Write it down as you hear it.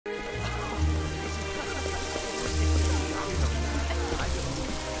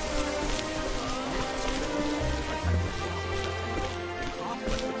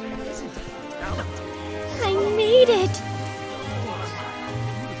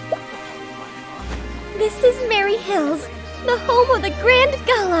This is Merry Hills, the home of the Grand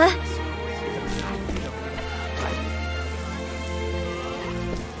Gala.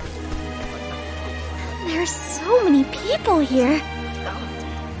 There's so many people here.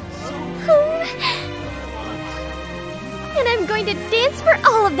 And I'm going to dance for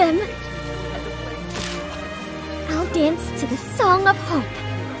all of them. I'll dance to the Song of Hope,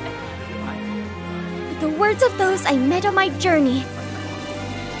 with the words of those I met on my journey.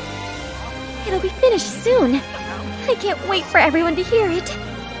 It'll be finished soon. I can't wait for everyone to hear it.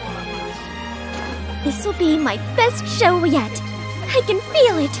 This will be my best show yet. I can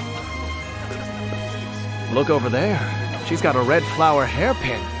feel it. Look over there. She's got a red flower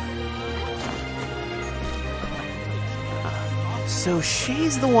hairpin. So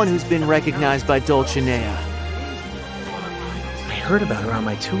she's the one who's been recognized by Dulcinea. I heard about her on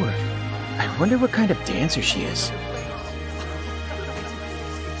my tour. I wonder what kind of dancer she is.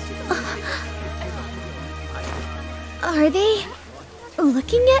 Are they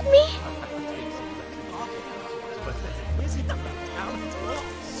looking at me?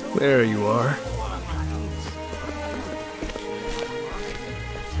 There you are.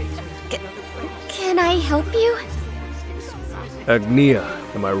 Can I help you? Agnea,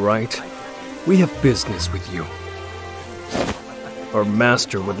 am I right? We have business with you. Our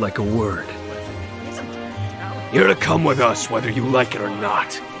master would like a word. You're to come with us whether you like it or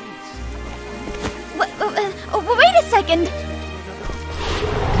not. Wait a second!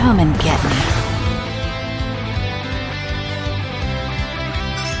 Come and get me.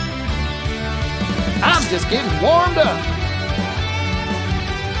 I'm just getting warmed up.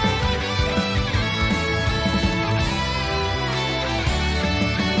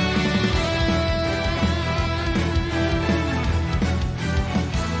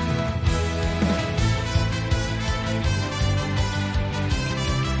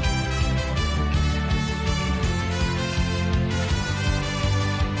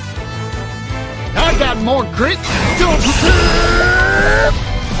 I got more grit.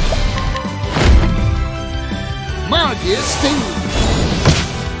 Majesty.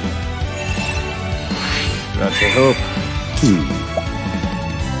 That's a hope.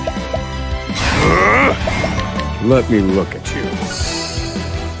 Let me look at you.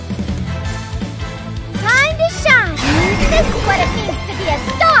 Time to shine! This is what it means to be a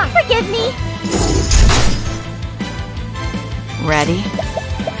star! Forgive me! Ready?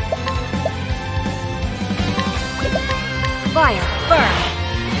 Fire, burn!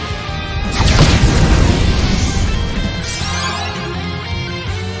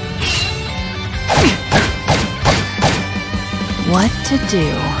 What to do?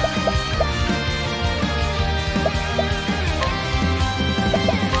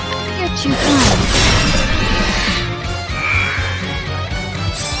 You're too kind.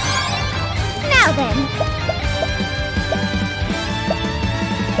 Now then!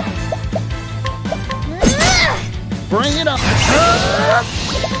 Bring it up.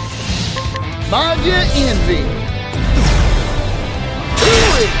 Mind your envy. Do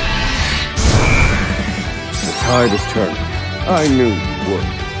it. The tide is turning. I knew you would.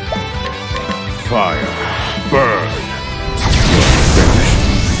 Fire. Burn. You're finished.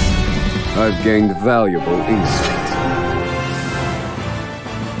 I've gained valuable insight.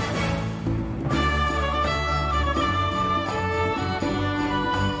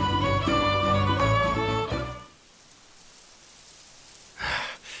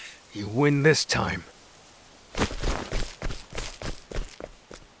 You win this time.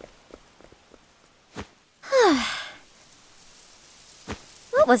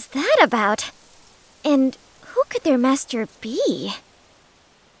 What was that about? And who could their master be?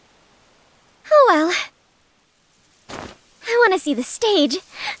 Oh well. I want to see the stage.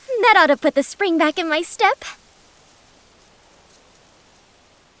 That ought to put the spring back in my step.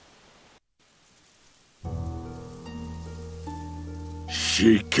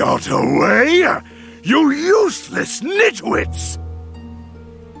 She got away? You useless nitwits!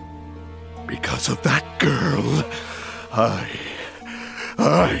 Because of that girl,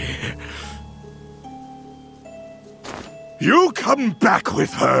 You come back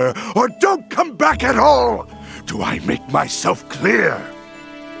with her, or don't come back at all! Do I make myself clear?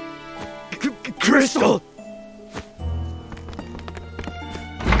 Crystal!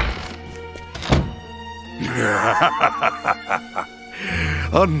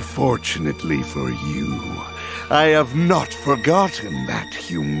 Unfortunately for you, I have not forgotten that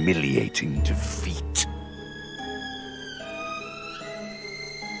humiliating defeat.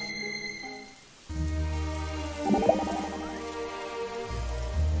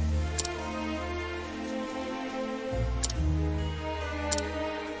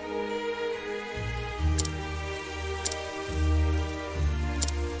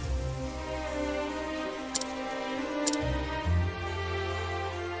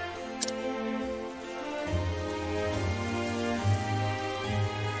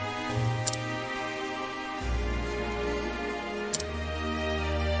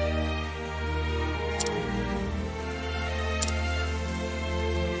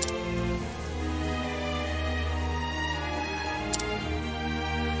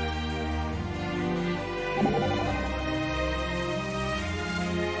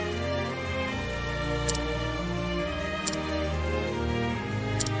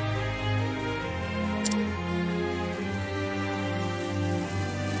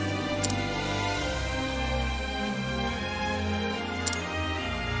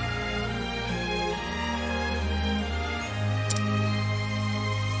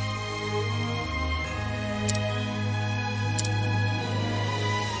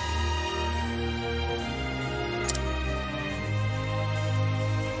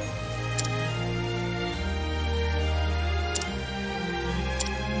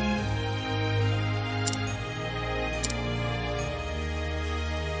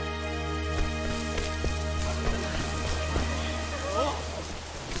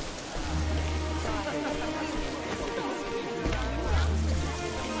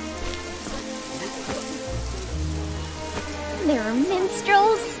 There are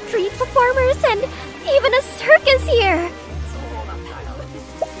minstrels, street performers, and even a circus here!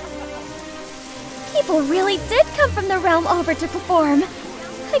 People really did come from the realm over to perform.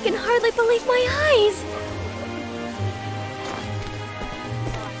 I can hardly believe my eyes.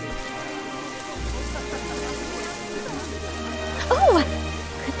 Oh,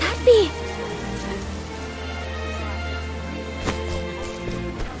 could that be?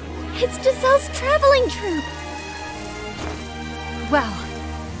 It's Giselle's traveling troupe. Well,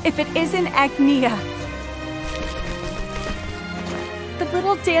 if it isn't Agnea. The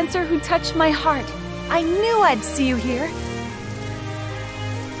little dancer who touched my heart. I knew I'd see you here.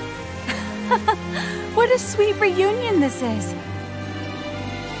 What a sweet reunion this is.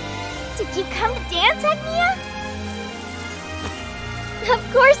 Did you come to dance, Agnea?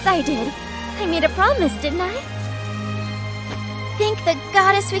 Of course I did. I made a promise, didn't I? Thank the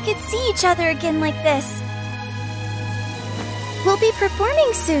goddess we could see each other again like this. We'll be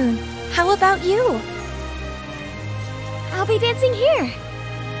performing soon. How about you? I'll be dancing here.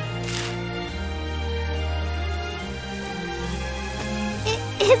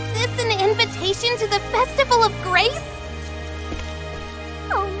 Is this an invitation to the Festival of Grace?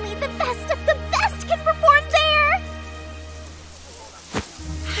 Only the best of the best can perform there!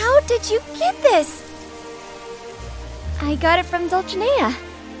 How did you get this? I got it from Dulcinea.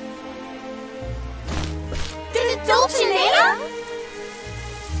 Dulcinea?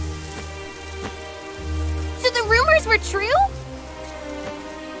 So the rumors were true?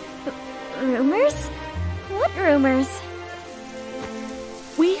 Rumors? What rumors?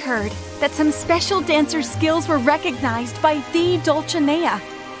 We heard that some special dancer skills were recognized by the Dulcinea.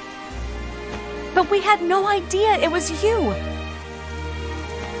 But we had no idea it was you.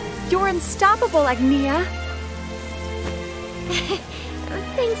 You're unstoppable, Agnea.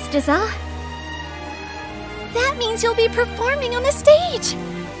 Thanks, Giselle. That means you'll be performing on the stage.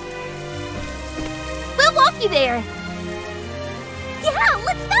 We'll walk you there. Yeah,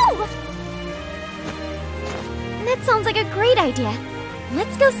 let's go! That sounds like a great idea.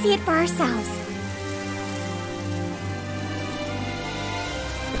 Let's go see it for ourselves.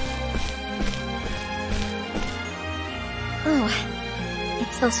 Oh,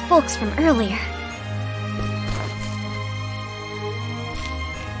 it's those folks from earlier.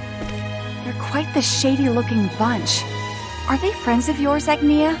 They're quite the shady-looking bunch. Are they friends of yours,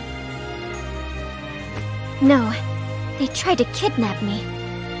 Agnea? No, they tried to kidnap me.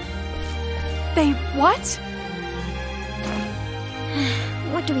 They what?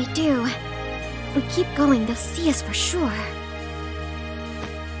 What do we do? If we keep going, they'll see us for sure.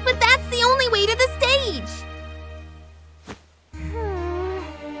 But that's the only way to the stage!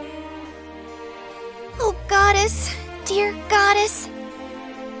 Oh, goddess. Dear goddess.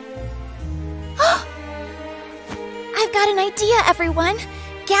 I've got an idea, everyone.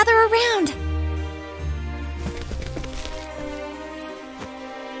 Gather around.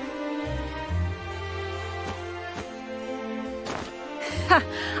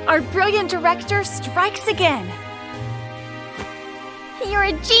 Our brilliant director strikes again. You're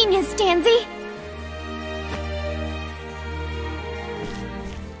a genius, Tansy.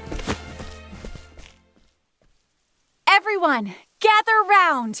 Everyone, gather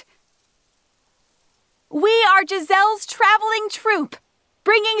round. We are Giselle's traveling troupe,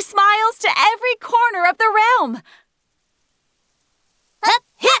 bringing smiles to every corner of the realm.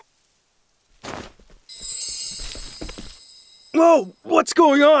 Whoa, what's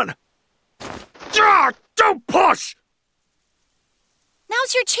going on? Ah, don't push!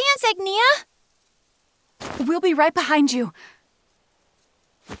 Now's your chance, Agnea. We'll be right behind you.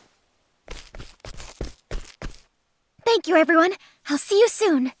 Thank you, everyone. I'll see you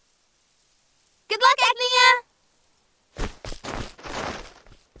soon. Good luck, Agnea!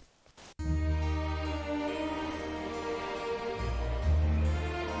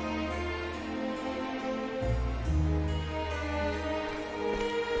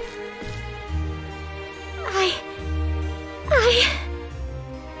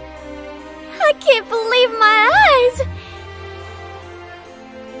 can't believe my eyes!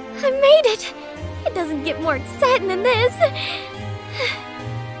 I made it! It doesn't get more exciting than this.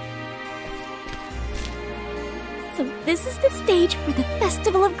 So this is the stage for the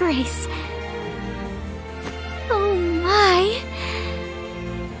Festival of Grace. Oh my!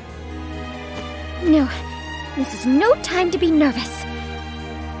 No, this is no time to be nervous.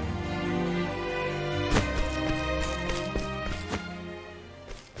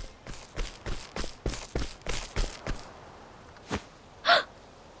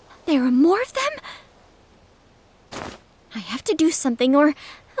 There are more of them? I have to do something or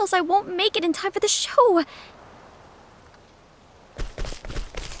else I won't make it in time for the show.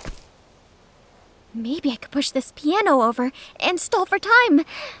 Maybe I could push this piano over and stall for time.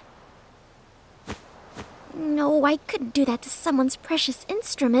 No, I couldn't do that to someone's precious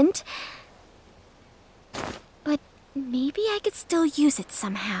instrument. But maybe I could still use it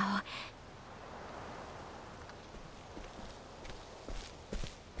somehow.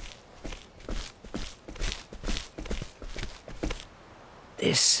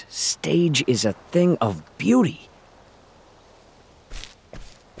 This stage is a thing of beauty.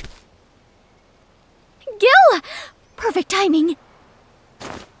 Gil! Perfect timing.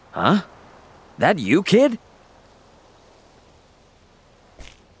 Huh? That you, kid?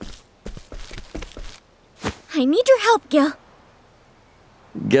 I need your help, Gil.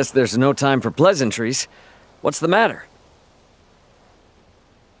 Guess there's no time for pleasantries. What's the matter?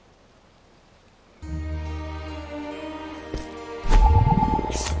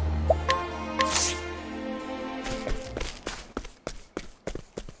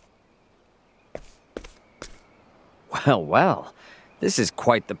 Well, well, this is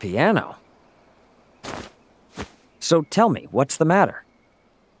quite the piano. So tell me, what's the matter?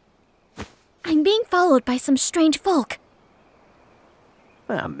 I'm being followed by some strange folk.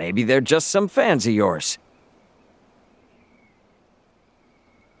 Well, maybe they're just some fans of yours.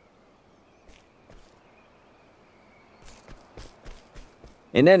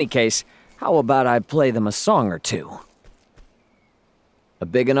 In any case, how about I play them a song or two? A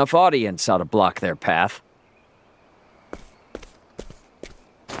big enough audience ought to block their path.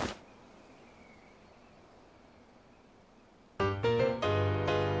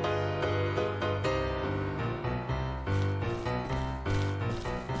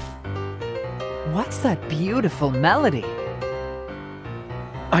 What's that beautiful melody?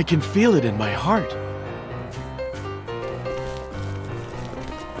 I can feel it in my heart.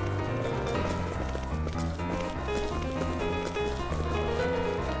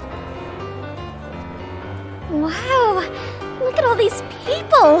 Wow! Look at all these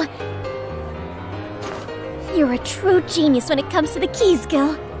people! You're a true genius when it comes to the keys,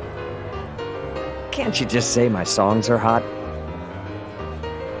 Gil. Can't you just say my songs are hot?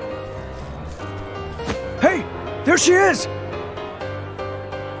 Hey! There she is!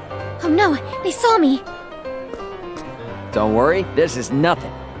 Oh no, they saw me. Don't worry, this is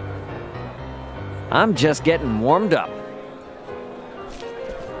nothing. I'm just getting warmed up.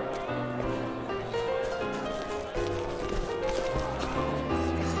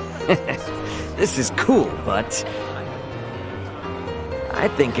 This is cool, but I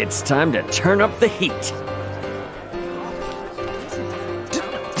think it's time to turn up the heat.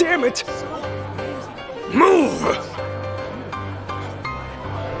 Damn it! Move!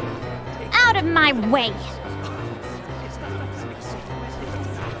 Out of my way!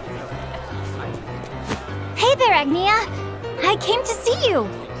 Hey there, Agnea! I came to see you!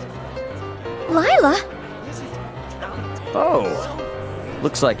 Lila? Oh,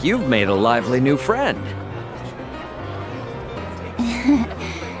 looks like you've made a lively new friend.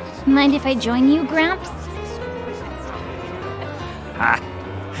 Mind if I join you, Gramps? Ha!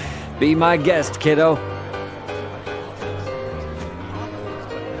 Be my guest, kiddo.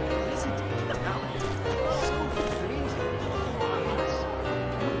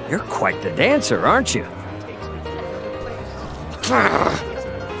 You're quite the dancer, aren't you?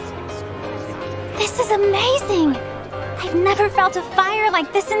 This is amazing! I've never felt a fire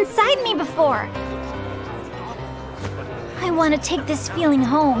like this inside me before. I want to take this feeling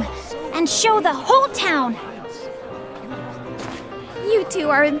home and show the whole town. You two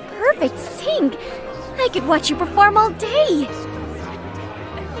are in perfect sync. I could watch you perform all day.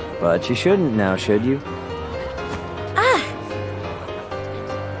 But you shouldn't now, should you? Ah,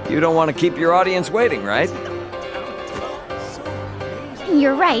 You don't want to keep your audience waiting, right?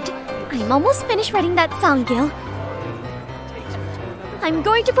 you're right. I'm almost finished writing that song, Gil. I'm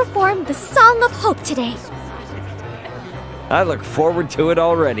going to perform the Song of Hope today. I look forward to it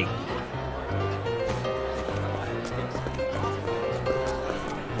already.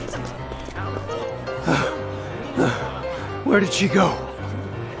 Where did she go?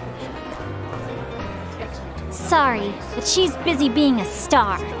 Sorry, but she's busy being a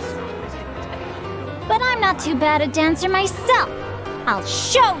star. But I'm not too bad a dancer myself. I'll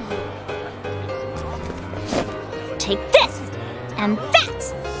show you. Take this, and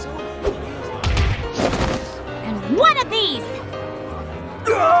that, and one of these.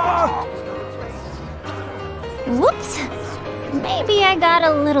 Whoops. Maybe I got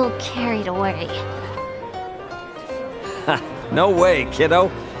a little carried away. No way, kiddo.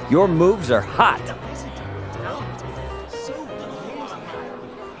 Your moves are hot.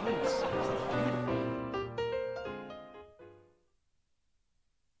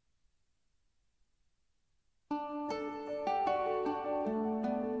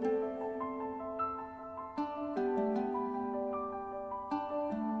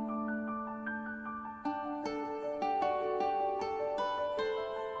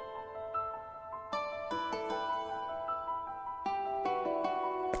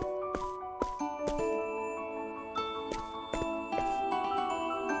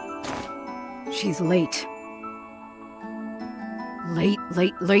 She's late.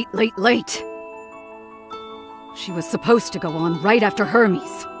 Late. She was supposed to go on right after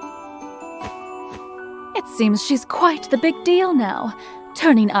Hermes. It seems she's quite the big deal now,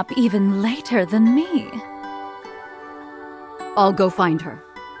 turning up even later than me. I'll go find her.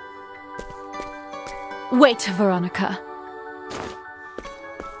 Wait, Veronica.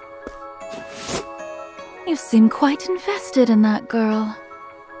 You seem quite invested in that girl.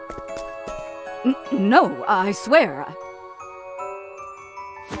 No, I swear.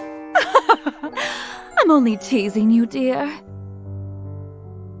 I'm only teasing you, dear.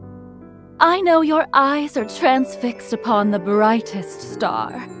 I know your eyes are transfixed upon the brightest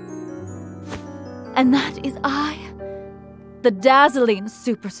star. And that is I, the dazzling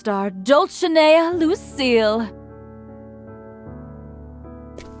superstar Dulcinea Lucille.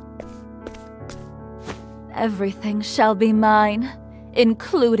 Everything shall be mine,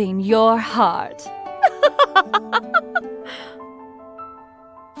 including your heart.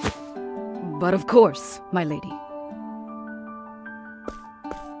 But of course, my lady.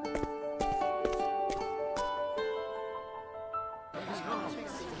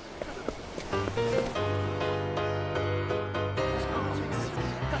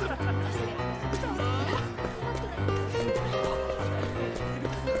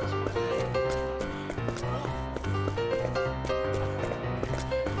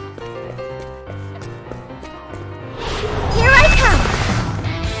 Here I come!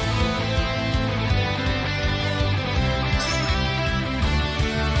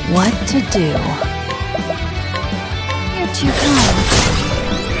 What to do? You're too kind.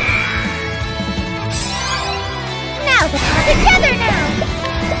 Now that we're together now!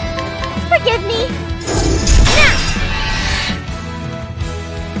 Forgive me! Now!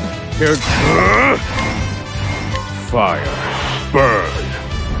 Here, fire, burn.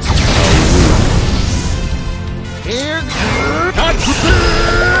 Here,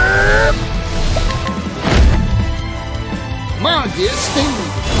 Majesty.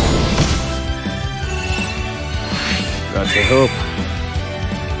 Got the hope.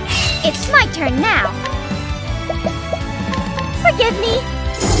 It's my turn now! Forgive me!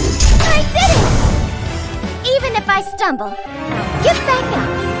 I did it! Even if I stumble, I'll get back up!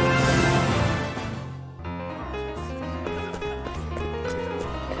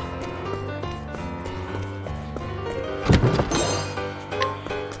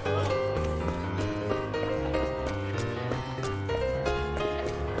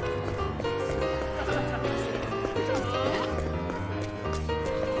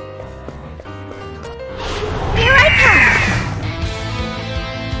 Here I come!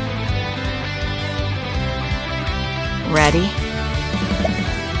 Ready?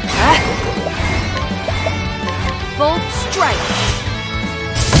 Bold strike.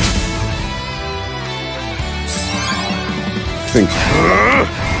 Think.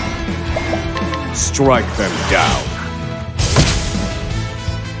 Strike them down.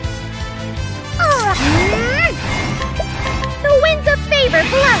 The winds of favor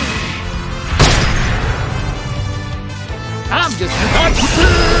blow! I'm just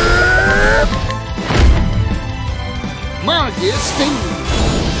Majesty.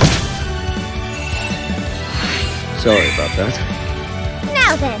 Sorry about that.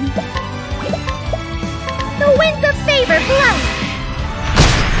 Now then, the winds of favor blow!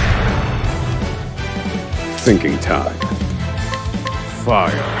 Thinking time.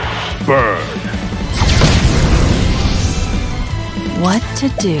 Fire, burn. What to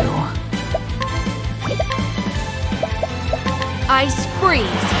do? Ice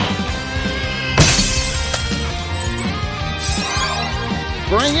freeze.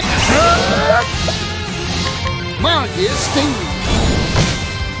 Bring it. Mark is Steve.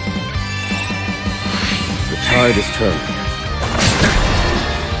 The tide is turning.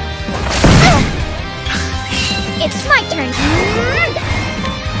 It's my turn.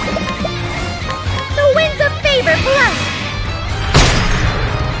 The winds of favor blow.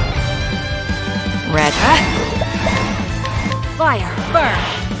 Red. Fire, burn.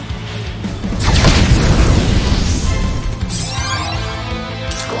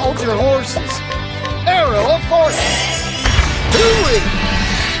 Hold your horses. Arrow of fortune. Do it.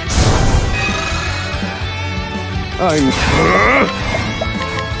 I'm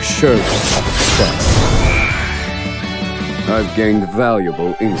sure. I've gained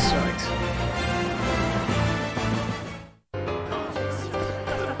valuable insight.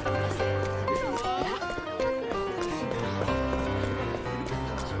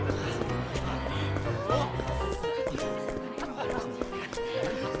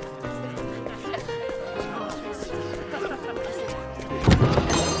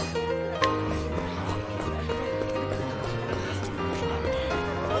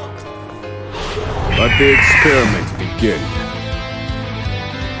 Let the experiment begin.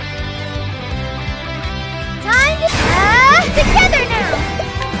 Time to together now.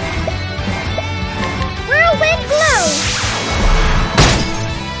 Whirlwind blow.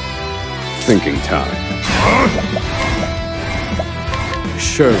 Thinking time.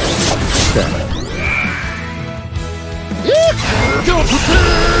 Sure.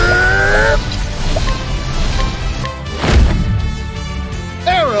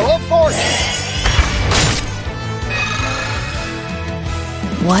 Arrow of fortune.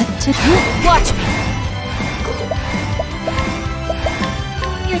 What to do? Watch me!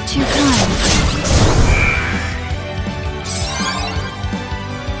 You're too kind.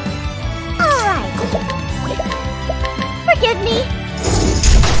 All right. Forgive me.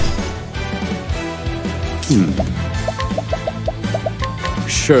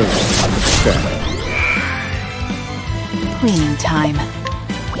 Sure. Cleaning time.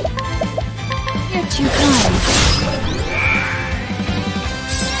 You're too kind.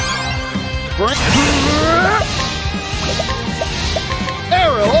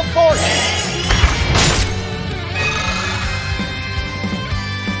 Arrow of fortune.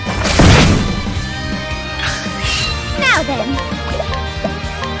 Now then.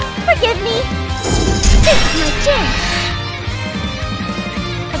 Forgive me. This is my chance.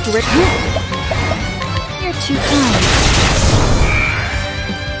 You're too kind.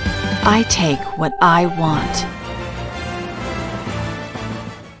 I take what I want.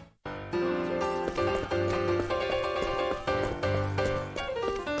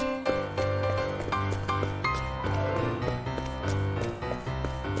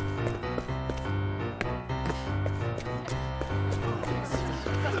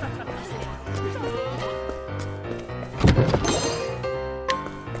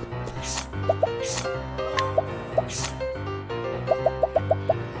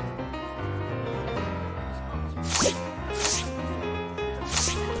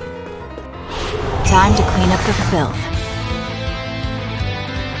 Time to clean up the filth.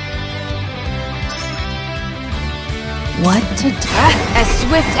 What to do? As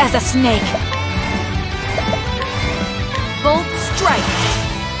swift as a snake. Bolt strike.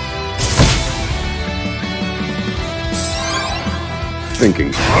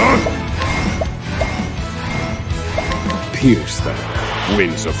 Thinking. Pierce them.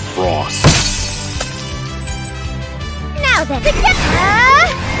 Winds of frost. Now then.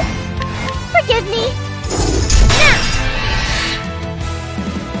 Forgive me. Now.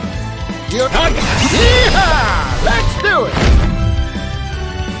 You're Yeehaw! Let's do it!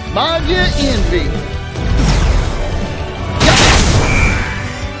 Mind your envy.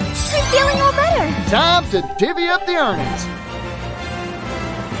 I'm feeling all better. Time to divvy up the earnings.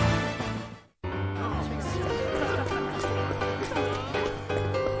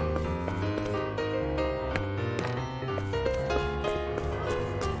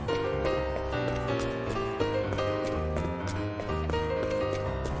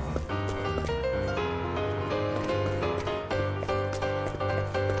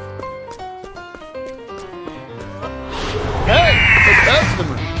 Hey, the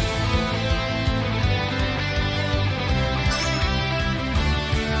customer.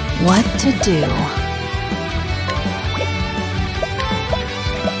 What to do?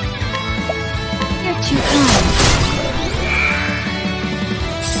 You're too kind.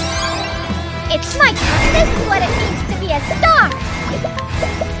 It's my turn. This is what it means to be a star.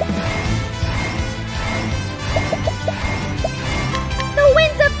 The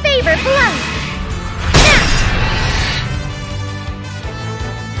winds of favor blow. Now.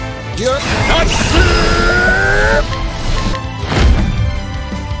 You're not.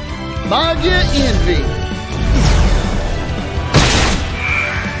 Mind your envy.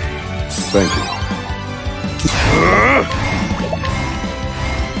 Thank you.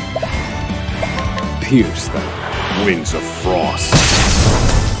 Pierce them, wings of frost.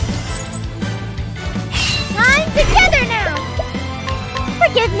 I'm together now!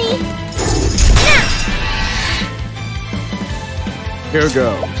 Forgive me! Now! Here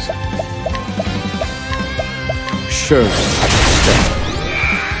goes. Sure.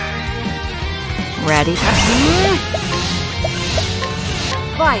 Ready?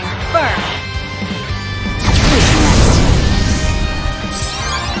 Fire, burn! Who's next?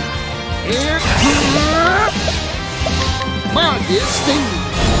 Here. Mind your sting.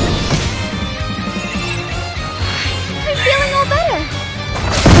 I'm feeling all better!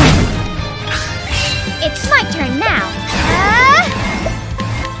 It's my turn now!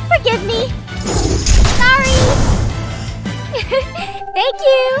 Forgive me! Sorry! Thank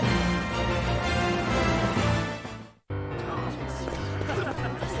you!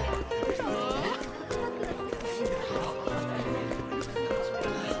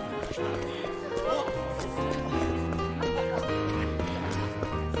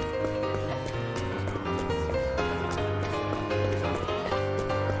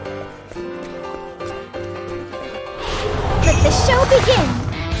 Let the show begin!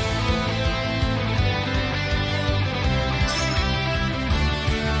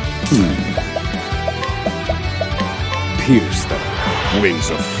 Pierce them, wings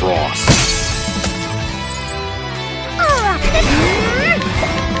of frost. Alright!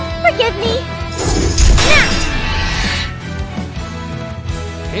 Forgive me! Now!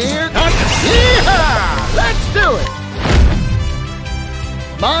 Here. Yeehaw! Let's do it.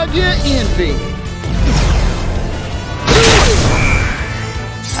 Mind your envy.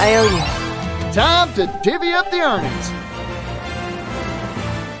 I owe you. Time to divvy up the earnings.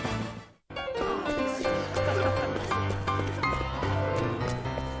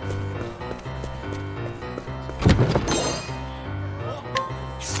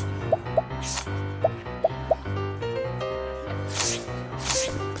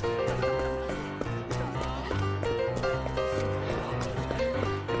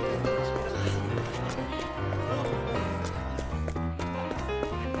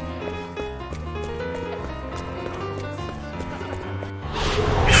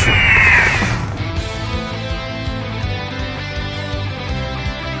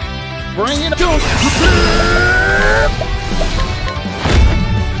 Bring it on!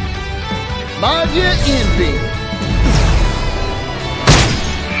 Mind your envy.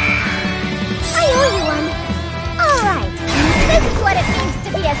 I owe you one! Alright! This is what it means to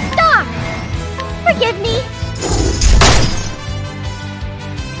be a star! Forgive me!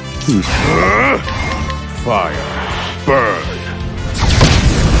 Fire, burn.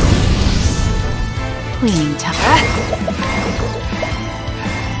 Cleaning time.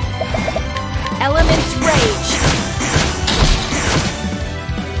 Elements rage.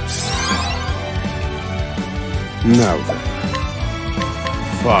 Now then.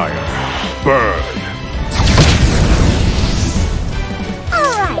 Fire, burn.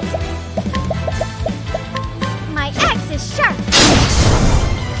 Alright! My axe is sharp!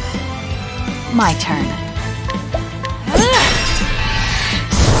 My turn.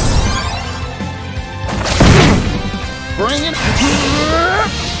 Bring it.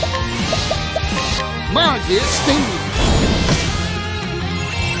 Mind your sting.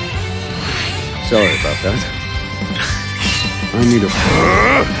 Sorry about that. I need a...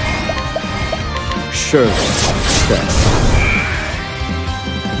 Sure.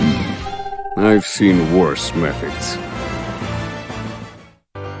 I've seen worse methods.